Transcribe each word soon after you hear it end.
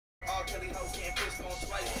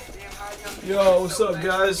Yo, what's up,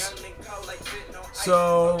 guys?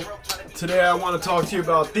 So today I want to talk to you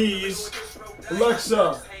about these.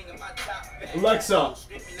 Alexa,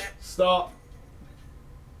 stop.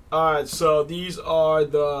 Alright, so these are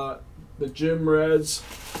the gym Breds.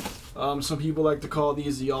 Some people like to call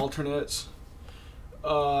these the alternates.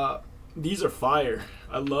 These are fire.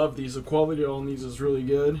 I love these. The quality on these is really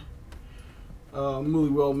good. Really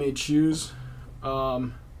well made shoes. I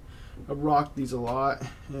rock these a lot,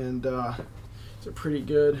 and they're pretty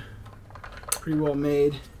good, pretty well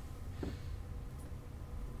made.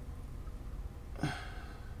 You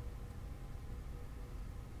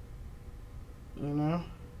know,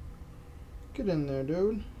 get in there,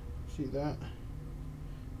 dude. See that?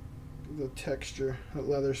 The texture, that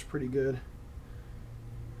leather's pretty good.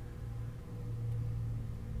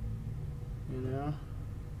 You know.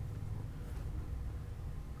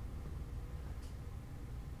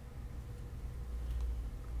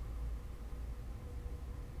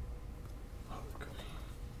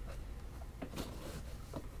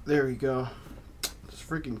 There we go. This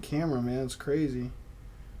freaking camera, man, it's crazy.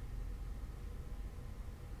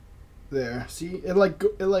 There, see, it like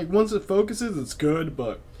once it focuses, it's good,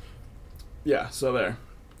 but yeah. So there,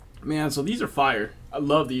 man. So these are fire. I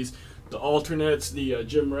love these. The alternates, the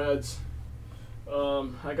gym Breds.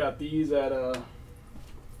 I got these at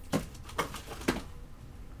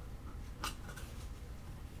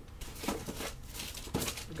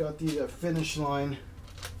Finish Line.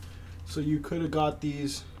 So you could have got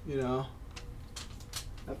these, you know,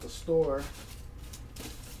 at the store.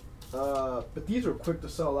 But these are quick to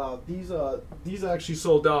sell out. These actually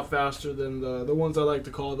sold out faster than the ones I like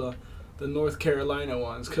to call the North Carolina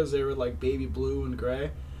ones, because they were like baby blue and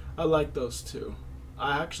gray. I like those too.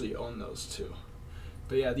 I actually own those too.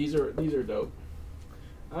 But yeah, these are dope.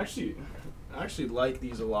 I actually like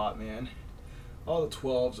these a lot, man. All the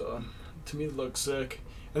 12s, to me, look sick.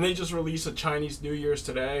 And they just released a Chinese New Year's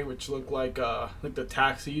today, which look like the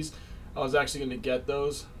taxis. I was actually gonna get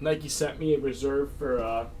those. Nike sent me a reserve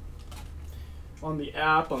for on the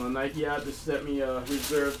app, on the Nike app. They sent me a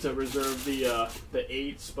reserve the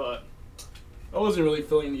 8s, but I wasn't really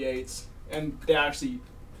feeling the 8s, and they actually,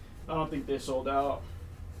 I don't think they sold out.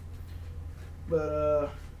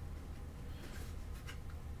 But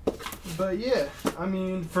yeah, I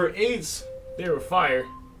mean, for 8s, they were fire.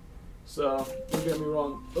 So, don't get me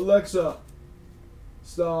wrong. Alexa,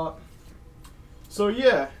 stop. So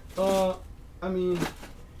yeah, I mean,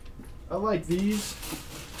 I like these.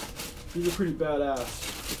 These are pretty badass.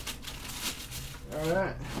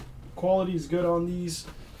 Alright. Quality is good on these.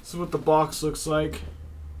 This is what the box looks like.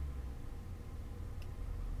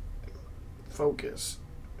 Focus.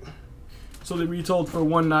 So they retailed for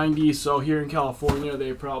 $190, so here in California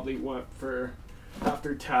they probably went for,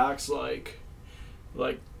 after tax, like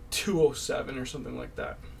 $207 or something like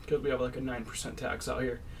that, because we have like a 9% tax out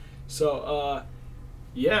here. So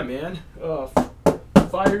yeah, man,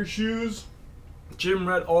 fire shoes, gym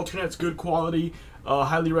Bred alternates, good quality.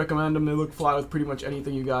 Highly recommend them. They look fly with pretty much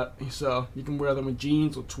anything you got, so you can wear them with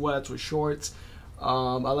jeans, with sweats, with shorts.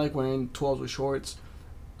 I like wearing 12s with shorts.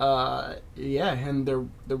 Yeah, and they're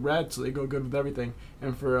red, so they go good with everything.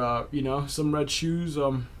 And for you know, some red shoes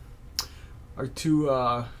are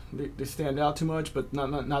too they stand out too much, but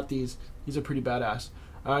not these. These are pretty badass.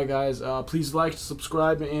 Alright guys, please like,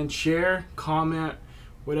 subscribe, and share, comment,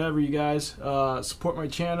 whatever, you guys. Support my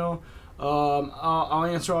channel. I'll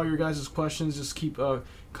answer all your guys' questions. Just keep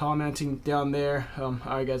commenting down there.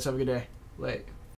 Alright guys, have a good day. Late.